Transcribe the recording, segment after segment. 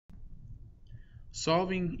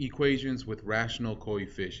Solving equations with rational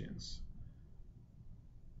coefficients.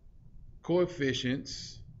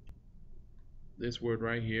 Coefficients, this word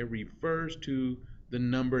right here, refers to the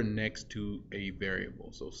number next to a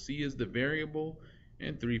variable. So C is the variable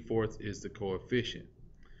and 3/4 is the coefficient.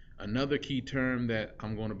 Another key term that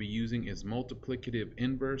I'm going to be using is multiplicative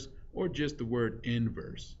inverse, or just the word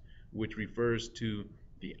inverse, which refers to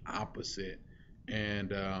the opposite.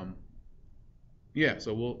 And yeah,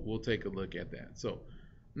 so we'll take a look at that. So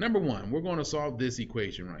number one, we're going to solve this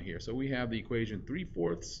equation right here. So we have the equation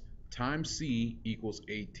 3/4 times C equals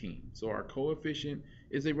 18. So our coefficient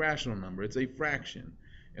is a rational number. It's a fraction.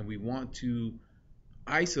 And we want to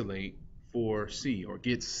isolate for C, or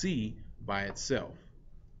get C by itself.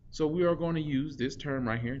 So we are going to use this term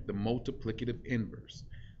right here, the multiplicative inverse.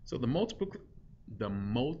 So the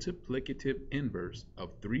multiplicative inverse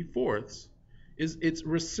of 3/4 is its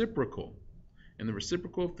reciprocal. And the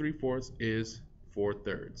reciprocal of 3/4 is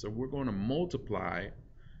 4/3. So we're going to multiply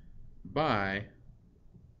by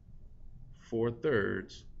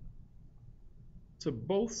 4/3 to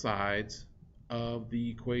both sides of the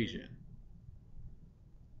equation.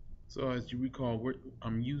 So as you recall,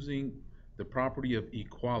 I'm using the property of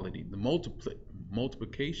equality, the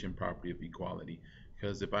multiplication property of equality,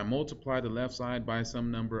 because if I multiply the left side by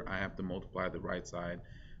some number, I have to multiply the right side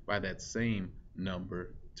by that same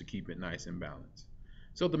number to keep it nice and balanced.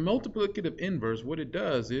 So the multiplicative inverse, what it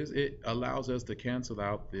does is it allows us to cancel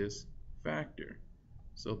out this factor.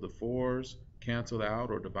 So the 4's cancel out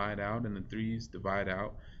or divide out, and the 3's divide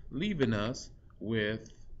out, leaving us with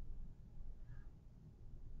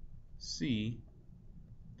C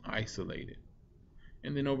isolated.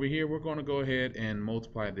 And then over here, we're going to go ahead and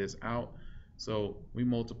multiply this out. So we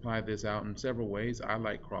multiply this out in several ways. I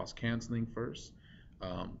like cross canceling first,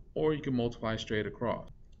 or you can multiply straight across.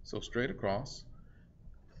 So straight across,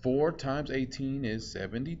 4 times 18 is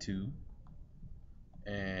 72,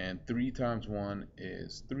 and 3 times 1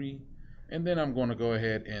 is 3. And then I'm going to go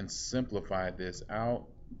ahead and simplify this out,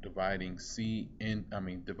 dividing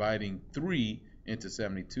dividing 3 into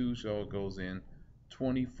 72, so it goes in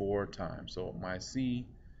 24 times. So my C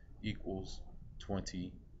equals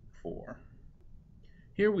 24.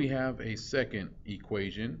 Here we have a second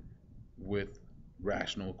equation with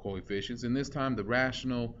rational coefficients, and this time the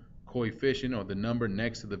rational coefficient, or the number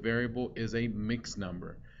next to the variable, is a mixed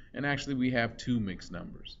number. And actually we have two mixed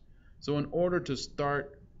numbers. So in order to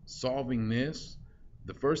start solving this,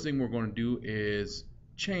 the first thing we're going to do is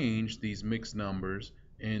change these mixed numbers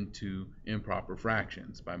into improper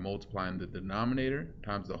fractions by multiplying the denominator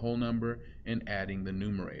times the whole number and adding the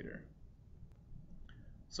numerator.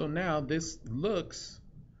 So now this looks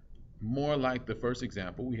more like the first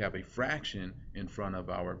example. We have a fraction in front of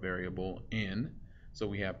our variable n. So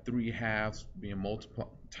we have 3/2 being multiplied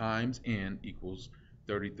times n equals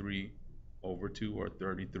 33 over 2, or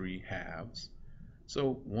 33/2.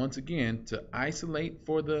 So once again, to isolate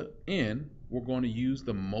for the n, we're going to use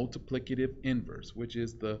the multiplicative inverse, which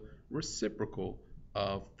is the reciprocal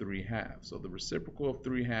of 3/2. So the reciprocal of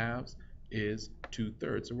 3/2 is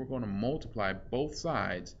 2/3. So we're going to multiply both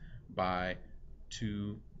sides by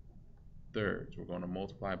 2/3. We're going to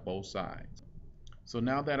multiply both sides. So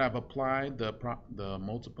now that I've applied the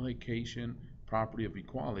multiplication property of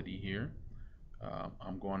equality here,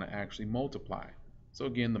 I'm going to actually multiply. So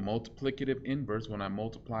again, the multiplicative inverse, when I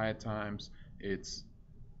multiply it times its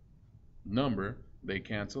number, they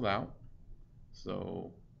cancel out.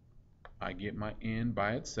 So I get my n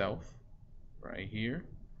by itself right here.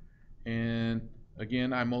 And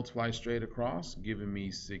again, I multiply straight across, giving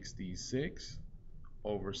me 66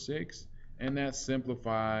 over 6. And that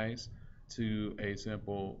simplifies to a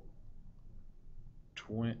simple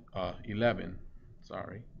 11.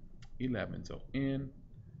 Sorry, 11. So n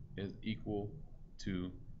is equal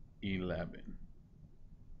to 11.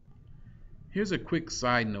 Here's a quick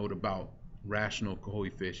side note about rational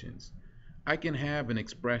coefficients. I can have an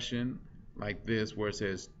expression like this where it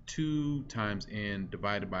says 2 times n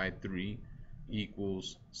divided by 3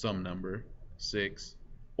 equals some number, 6.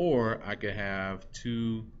 Or I could have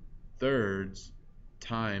 2/3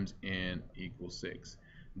 times n equals 6.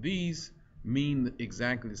 These mean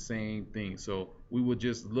exactly the same thing. So we will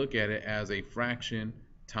just look at it as a fraction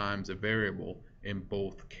times a variable in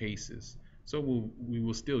both cases. So we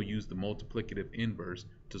will still use the multiplicative inverse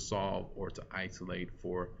to solve or to isolate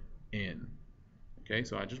for n. Okay,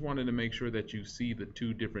 so I just wanted to make sure that you see the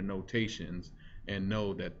two different notations and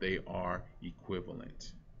know that they are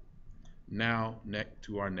equivalent. Now,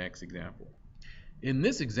 to our next example. In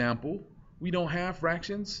this example, we don't have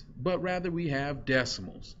fractions, but rather we have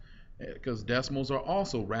decimals, because decimals are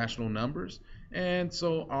also rational numbers, And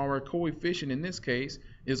so our coefficient in this case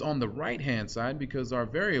is on the right hand side because our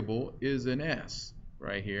variable is an s.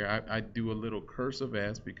 Right here, I do a little cursive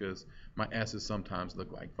s because my s's sometimes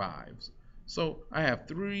look like 5s. So I have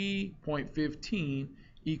 3.15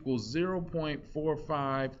 equals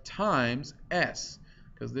 0.45 times s,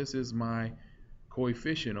 because this is my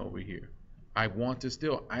coefficient over here. I want to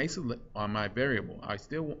still isolate on my variable. I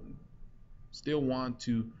still want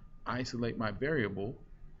to isolate my variable.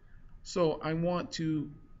 So I want to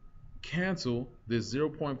cancel this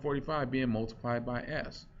 0.45 being multiplied by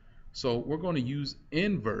s. So we're going to use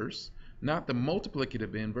inverse, not the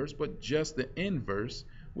multiplicative inverse, but just the inverse,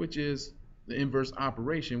 which is the inverse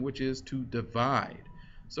operation, which is to divide.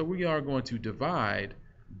 So we are going to divide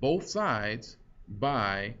both sides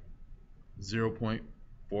by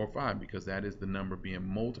 0.45 because that is the number being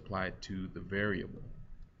multiplied to the variable.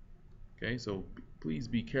 Okay, so please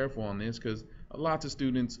be careful on this because lots of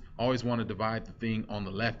students always want to divide the thing on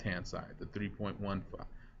the left hand side, the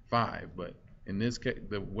 3.15, but in this case,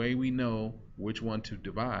 the way we know which one to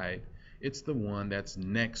divide, it's the one that's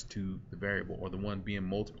next to the variable, or the one being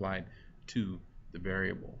multiplied to the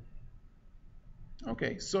variable.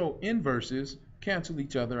 Okay, so inverses cancel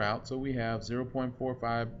each other out, so we have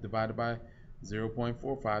 0.45 divided by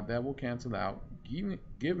 0.45, that will cancel out,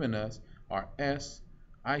 giving us our s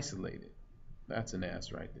isolated. That's an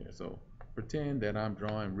s right there. So pretend that I'm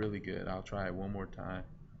drawing really good. I'll try it one more time.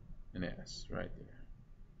 An s right there.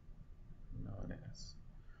 No, an s.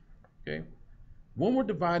 Okay. When we're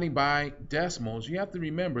dividing by decimals, you have to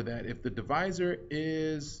remember that if the divisor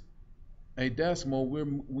is a decimal,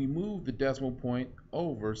 we move the decimal point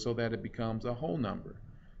over so that it becomes a whole number.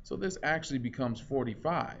 So this actually becomes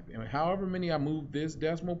 45. And however many I move this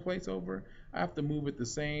decimal place over, I have to move it the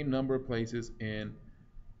same number of places in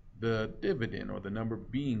the dividend, or the number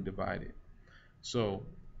being divided. So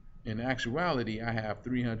in actuality, I have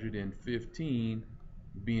 315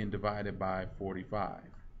 being divided by 45.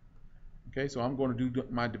 Okay, so I'm going to do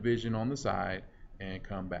my division on the side and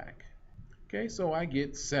come back. Okay, so I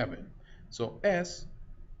get 7. So S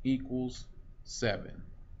equals 7.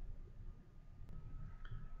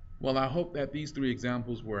 Well, I hope that these 3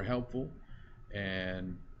 examples were helpful,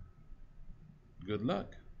 and good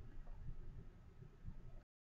luck.